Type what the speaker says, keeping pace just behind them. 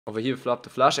Over here, flop the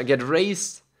flush. I get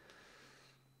raised.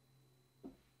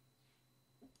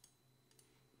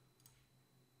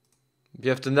 We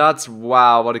have the nuts.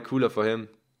 Wow, what a cooler for him.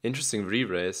 Interesting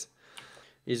re-raise.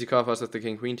 Easy call for us with the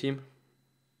king-queen team.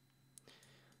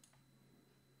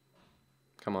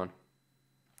 Come on.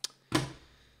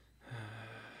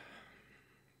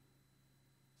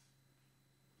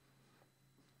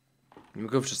 We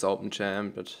could have just open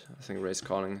jam, but I think raise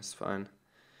calling is fine.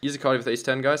 Easy call with ace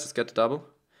 10, guys. Let's get the double.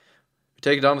 We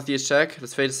take it down with the ace check.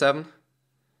 Let's fade a 7.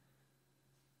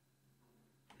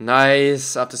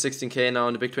 Nice. Up to 16k now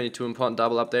in the big 22. Important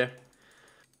double up there.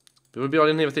 We will be all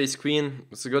in here with ace queen.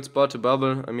 It's a good spot to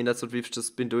bubble. I mean, that's what we've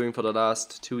just been doing for the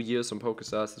last 2 years on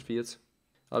Pokerstars, it feels.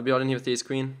 I'll be all in here with ace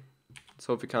queen. Let's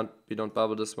hope we don't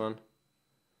bubble this one.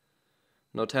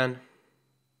 No 10.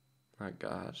 My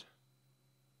god.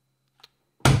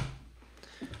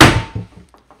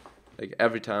 Like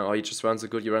every time, oh, he just runs so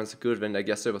good, when I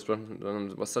guess it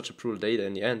was such a brutal data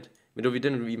in the end. Even though we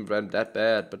didn't even run that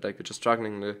bad, but like we're just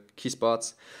struggling in the key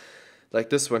spots. Like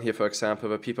this one here, for example,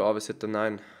 where people always hit the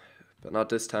 9. But not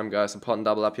this time, guys. Important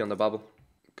double up here on the bubble.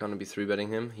 Gonna be 3-betting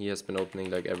him. He has been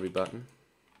opening like every button.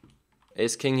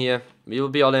 Ace king here. We will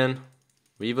be all in.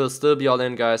 We will still be all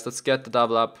in, guys. Let's get the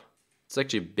double up. It's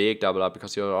actually a big double up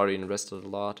because you're already invested a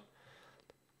lot.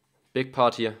 Big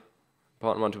pot here.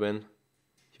 Important one to win.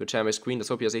 He would jam ace queen. Let's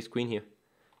hope he has ace queen here.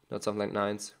 Not something like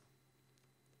 9s.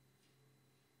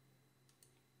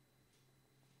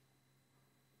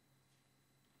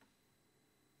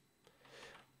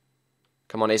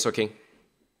 Come on, ace or king.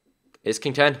 Ace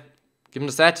king 10. Give him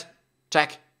the set.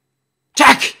 Check.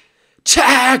 Check!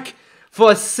 Check!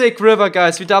 For a sick river,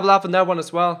 guys. We double up on that one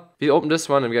as well. We open this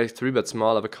one and we get 3-bet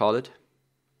small. I would call it.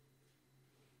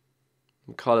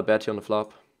 We'll call a bet here on the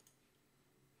flop.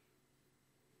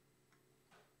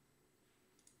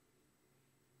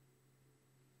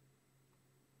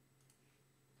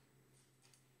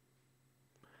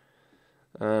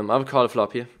 I would call a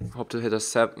flop here. Hope to hit a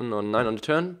 7 or 9 on the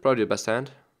turn. Probably the best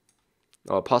hand.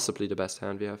 Or possibly the best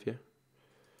hand we have here.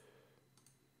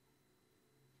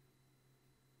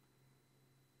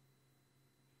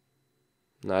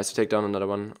 Nice to take down another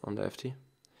one on the FT.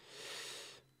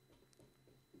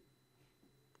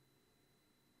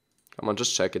 Come on,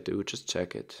 just check it, dude. Just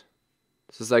check it.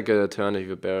 This is like a turn if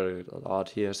you bear a lot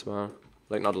here as well.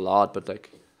 Like, not a lot, but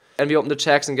like... And we open the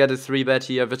checks and get a 3-bet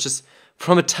here, which is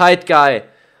from a tight guy.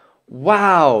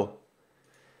 Wow!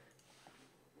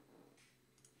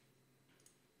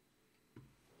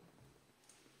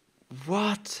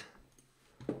 What?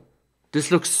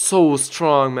 This looks so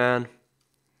strong, man.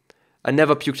 I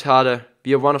never puked harder.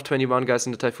 We are 1 of 21 guys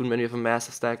in the Typhoon menu. We have a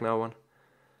massive stack now, one.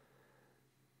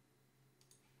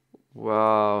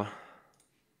 Wow.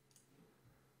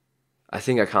 I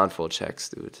think I can't fold checks,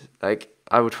 dude. Like,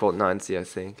 I would fold 9s here, I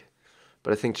think.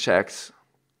 But I think checks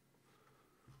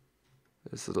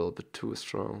is a little bit too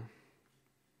strong.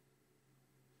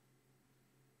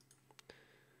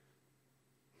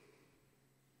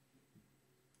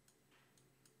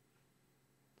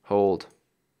 Hold.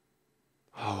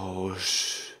 Oh,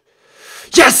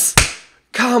 yes!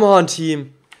 Come on,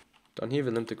 team! Down here, we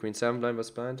limp the queen 7 blind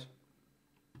was blind.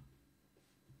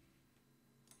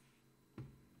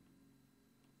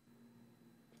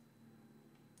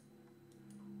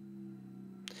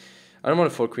 I don't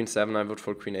want to fold queen 7, I would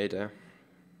fold queen 8 there.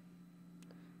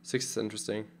 6 is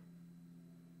interesting.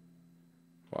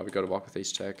 Wow, we gotta walk with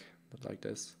ace check, but like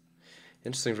this.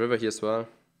 Interesting river here as well.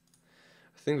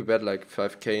 I think we bet like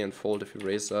 5k and fold if he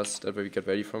raises us. That way we get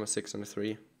ready from a 6 and a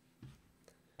 3.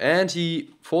 And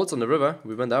he folds on the river.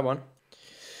 We win that one.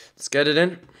 Let's get it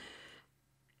in.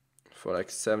 For like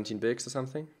 17 bigs or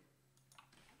something.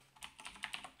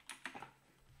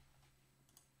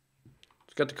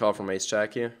 Let's get the call from ace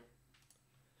jack here.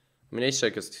 I mean, ace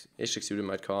jack suited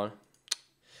might call.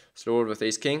 Slow roll with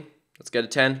ace king. Let's get a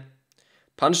 10.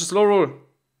 Punch the slow roll.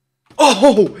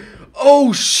 Oh!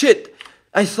 Oh shit!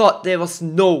 I thought there was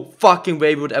no fucking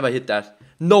way we would ever hit that.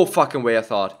 No fucking way, I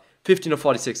thought. 15 or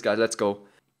 46, guys. Let's go.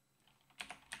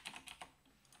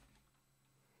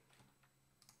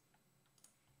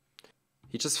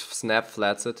 He just snap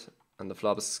flats it. And the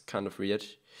flop is kind of weird.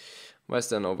 Why is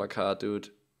there an overcard, dude?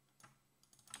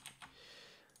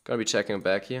 Gonna be checking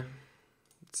back here.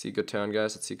 Let's see a good turn,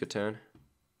 guys. Let's see a good turn.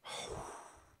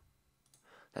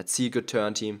 Let's see a good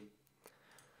turn, team.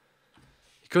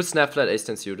 He could snap flat ace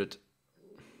 10 suited.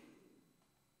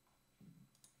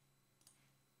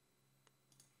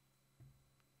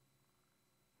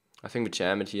 I think we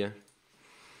jam it here.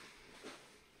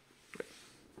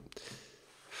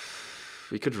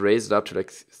 We could raise it up to like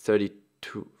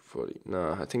 32, 40.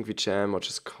 No, I think we jam or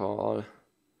just call.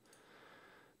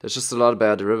 There's just a lot of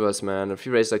bad rivers, man. If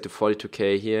you raise like to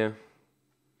 42k here,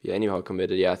 yeah, anyhow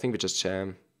committed. Yeah, I think we just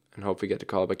jam and hope we get the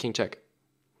call by king check.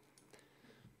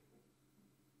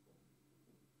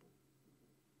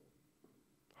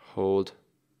 Hold.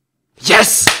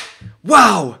 Yes!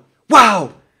 Wow!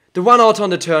 Wow! The 1 out on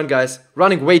the turn, guys.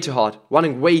 Running way too hard.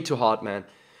 Running way too hard, man.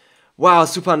 Wow,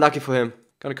 super unlucky for him.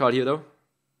 Gonna call here, though.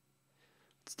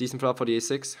 It's decent flop for the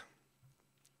a6.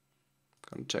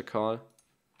 Gonna check call.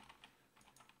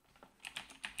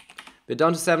 We're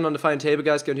down to 7 on the final table,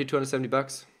 guys. Guaranteed 270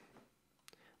 bucks.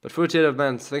 But full tier,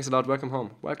 man, thanks a lot. Welcome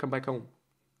home. Welcome back home.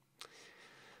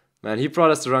 Man, he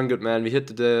brought us the run good, man. We hit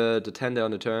the 10 there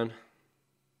on the turn.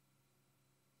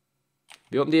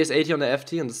 We open the ace-80 on the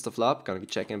FT, and this is the flop. Gonna be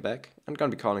checking back. And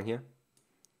gonna be calling here.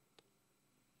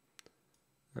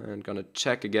 And gonna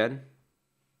check again.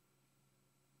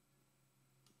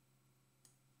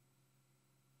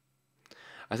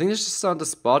 I think this is just not the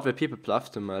spot where people bluff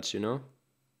too much, you know?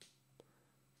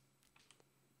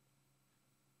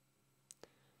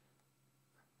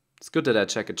 It's good that I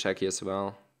check a check here as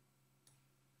well.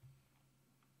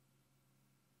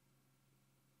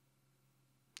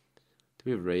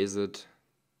 Do we raise it?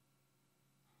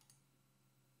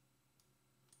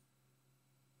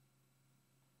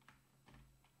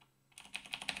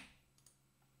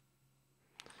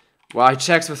 Wow, he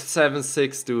checks with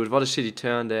 7-6, dude. What a shitty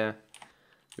turn there.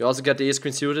 We also got the ace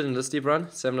queen suited in this deep run.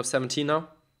 7 of 17 now.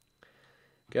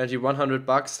 Guarantee 100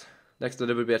 bucks. Next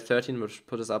delivery we at 13, which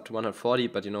put us up to 140.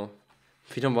 But you know,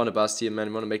 we don't want to bust here, man.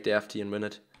 We want to make the FT and win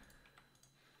it.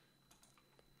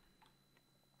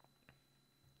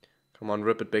 Come on,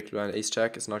 rip it big blind. Ace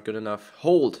jack is not good enough.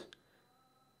 Hold.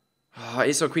 Oh,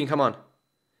 ace or queen, come on.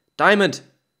 Diamond.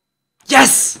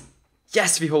 Yes!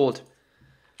 Yes, we hold.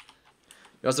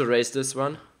 We also raised this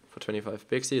one for 25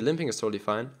 bigs here. Limping is totally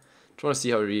fine. Just want to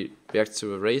see how he reacts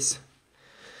to a raise.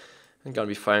 I'm gonna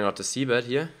be firing out the c-bet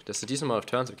here. There's a decent amount of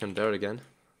turns, we can bear it again.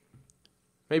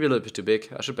 Maybe a little bit too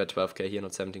big. I should bet 12k here,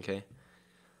 not 17k.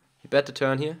 We bet the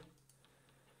turn here.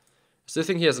 I still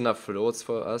think he has enough floats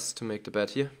for us to make the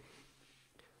bet here.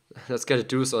 Let's get a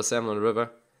deuce or a 7 on the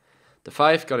river. The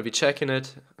 5, gonna be checking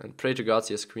it, and pray to gods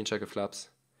he has queen check of flaps.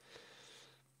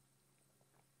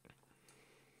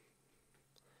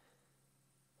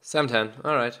 7-10,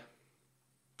 alright.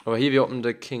 Over here we open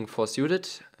the king 4 suited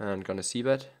and gonna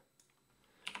c-bet.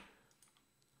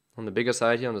 On the bigger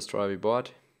side here on the strawberry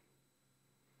board.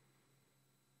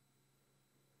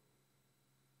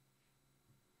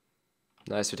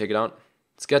 Nice, we take it out.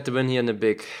 Let's get the win here in the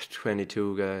big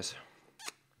 22, guys.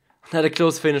 Not a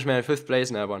close finish, man. 5th place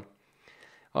in that one.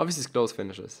 Obviously, it's close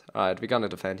finishes. Alright, we're gonna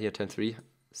defend here. 10-3.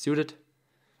 Suited.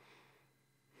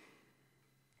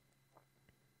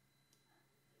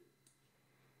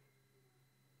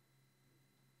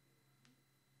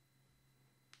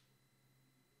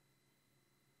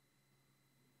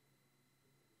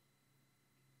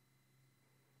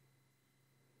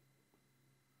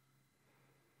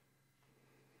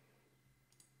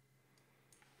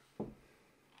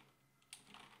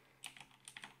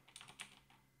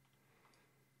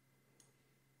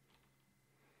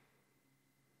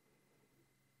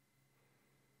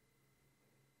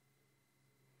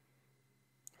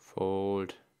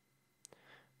 Fold.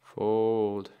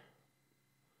 Fold.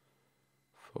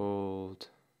 Fold.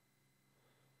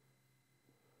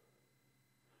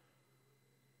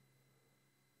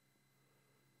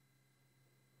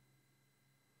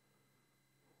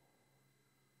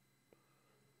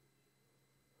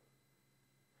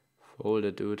 Fold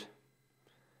it, dude.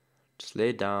 Just lay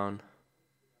it down.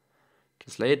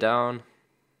 Just lay it down.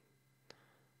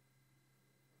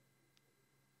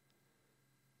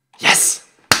 Yes!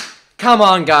 Come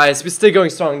on, guys. We're still going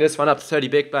strong. This one up to 30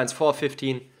 big blinds,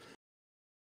 4-15.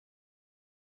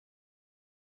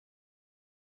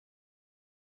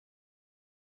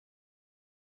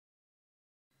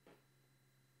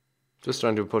 Just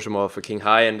trying to push him off a king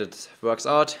high, and it works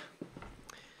out.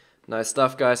 Nice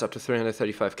stuff, guys. Up to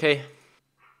 335k.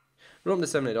 Room the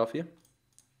 7-8 off here.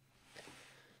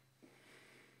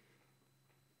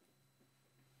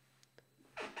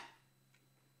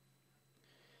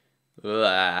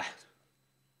 Ugh.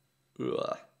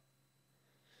 Ugh.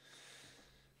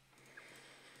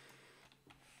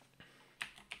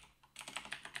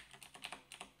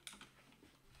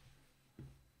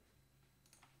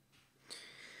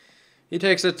 He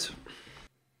takes it.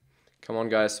 Come on,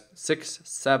 guys. 6,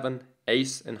 7,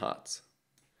 ace in hearts.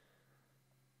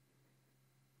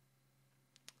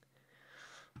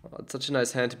 Oh, it's such a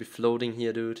nice hand to be floating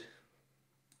here, dude.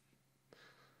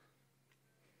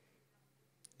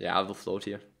 Yeah, I will float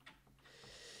here.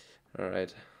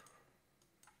 Alright.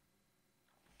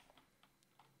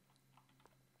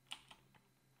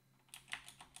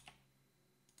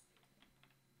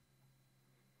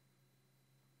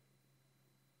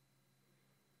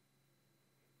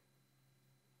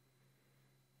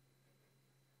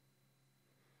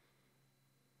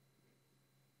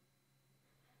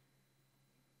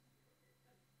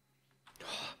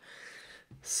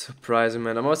 Surprising,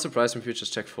 man. I'm always surprised when people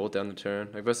just check fold down the turn.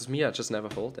 Like versus me, I just never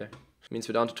fold there. Means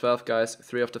we're down to 12, guys.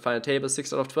 3 off the final table,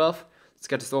 6 out of 12. Let's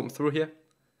get this open through here.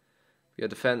 We are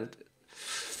defended.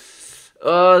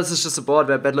 Oh, this is just a board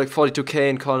where I bet like 42k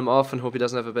and call him off and hope he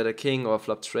doesn't have a better king or a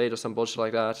flop straight or some bullshit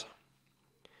like that.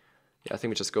 Yeah, I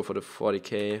think we just go for the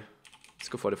 40k. Let's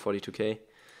go for the 42k.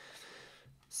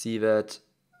 See that.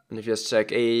 And if he has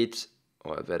jack 8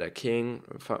 or a better king,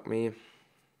 fuck me.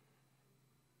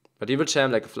 But he will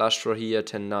jam like a flush draw here,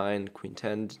 10-9, queen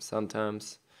 10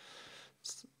 sometimes.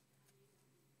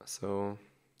 So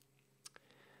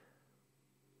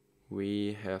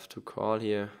we have to call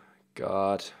here.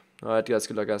 God. Alright, guys,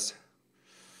 good luck, guys.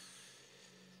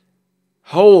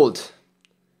 Hold!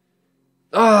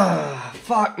 Ah,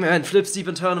 fuck, man. Flips deep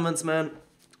in tournaments, man.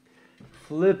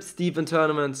 Flips deep in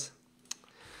tournaments.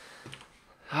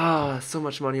 Ah, so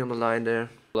much money on the line there.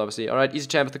 Obviously. Alright, easy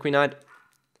jam with the queen 9.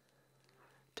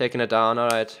 Taking it down,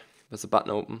 alright. There's a button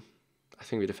open. I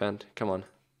think we defend. Come on.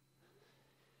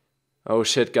 Oh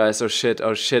shit, guys. Oh shit,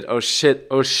 oh shit, oh shit,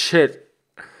 oh shit.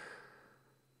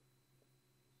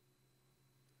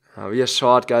 We are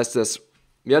short, guys.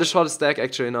 We are the shortest stack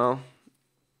actually now.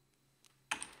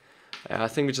 Yeah, I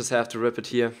think we just have to rip it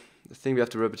here. I think we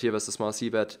have to rip it here with the small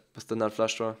c-bet with the nut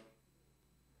flush draw.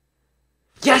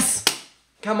 Yes!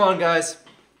 Come on, guys.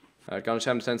 Alright, gonna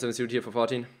jam the 10-7 suit here for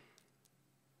 14.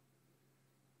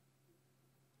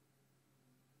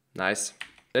 Nice.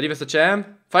 Ready with the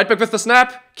jam. Fight back with the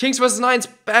snap. Kings versus 9s.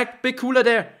 Back. Big cooler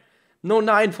there. No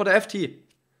 9 for the FT.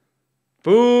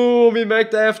 Boom. We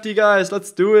make the FT, guys.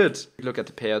 Let's do it. Look at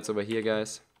the payouts over here,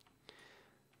 guys.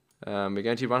 We're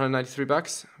guaranteed 193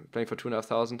 bucks. We're playing for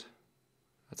 2,500.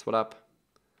 That's what up.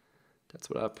 That's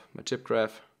what up. My chip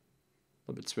graph.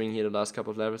 A little bit swing here the last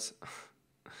couple of levels.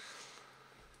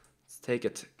 Let's take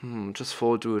it. Just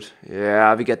fold, dude.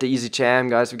 Yeah, we get the easy jam,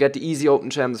 guys. We get the easy open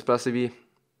jam. This plus CB.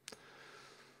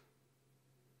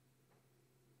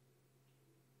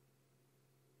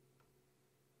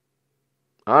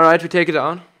 Alright, we take it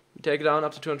down. We take it down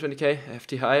up to 220k.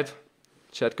 FT hype.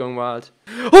 Chat going wild.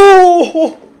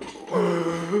 Oh!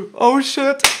 Oh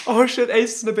shit. Oh shit.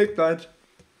 Ace is in the big blind.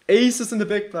 Ace is in the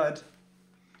big blind.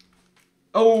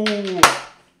 Oh!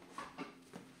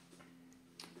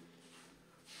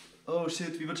 Oh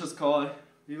shit, we would just call.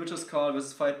 We would just call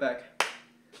versus fight back.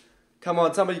 Come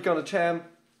on, somebody gonna jam.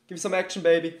 Give me some action,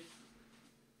 baby.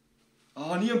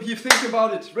 Oh, Neon P, think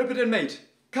about it. Rip it in, mate.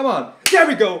 Come on. There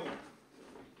we go.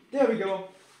 There we go.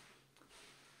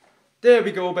 There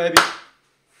we go, baby.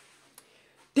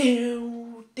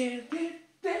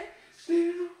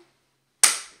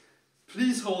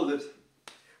 Please hold it.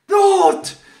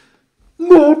 Not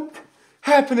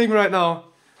happening right now.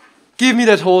 Give me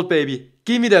that hold, baby.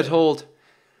 Give me that hold.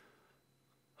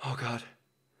 Oh god.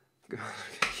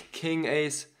 King,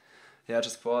 ace. Yeah,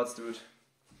 just quads, dude.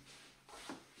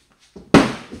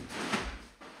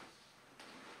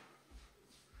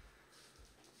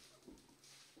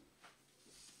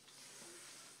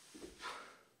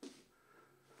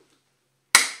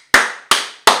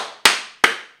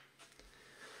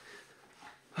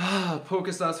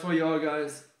 Pokerstars for y'all,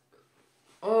 guys.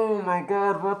 Oh my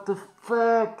god, what the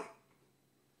fuck?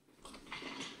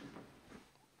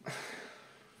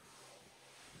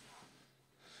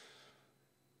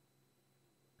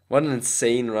 What an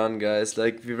insane run, guys.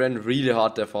 Like, we ran really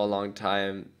hard there for a long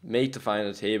time. Made the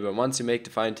final table. And once you make the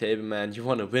final table, man, you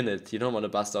want to win it. You don't want to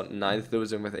bust out 9th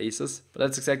losing with aces. But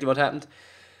that's exactly what happened.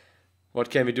 What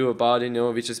can we do about it? You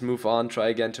know, we just move on, try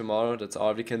again tomorrow. That's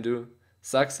all we can do.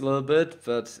 Sucks a little bit,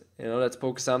 but you know, that's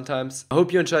poker sometimes. I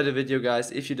hope you enjoyed the video, guys.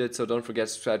 If you did so, don't forget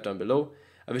to subscribe down below.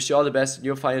 I wish you all the best in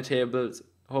your final tables.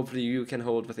 Hopefully you can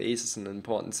hold with aces in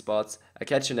important spots. I'll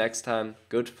catch you next time.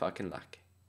 Good fucking luck.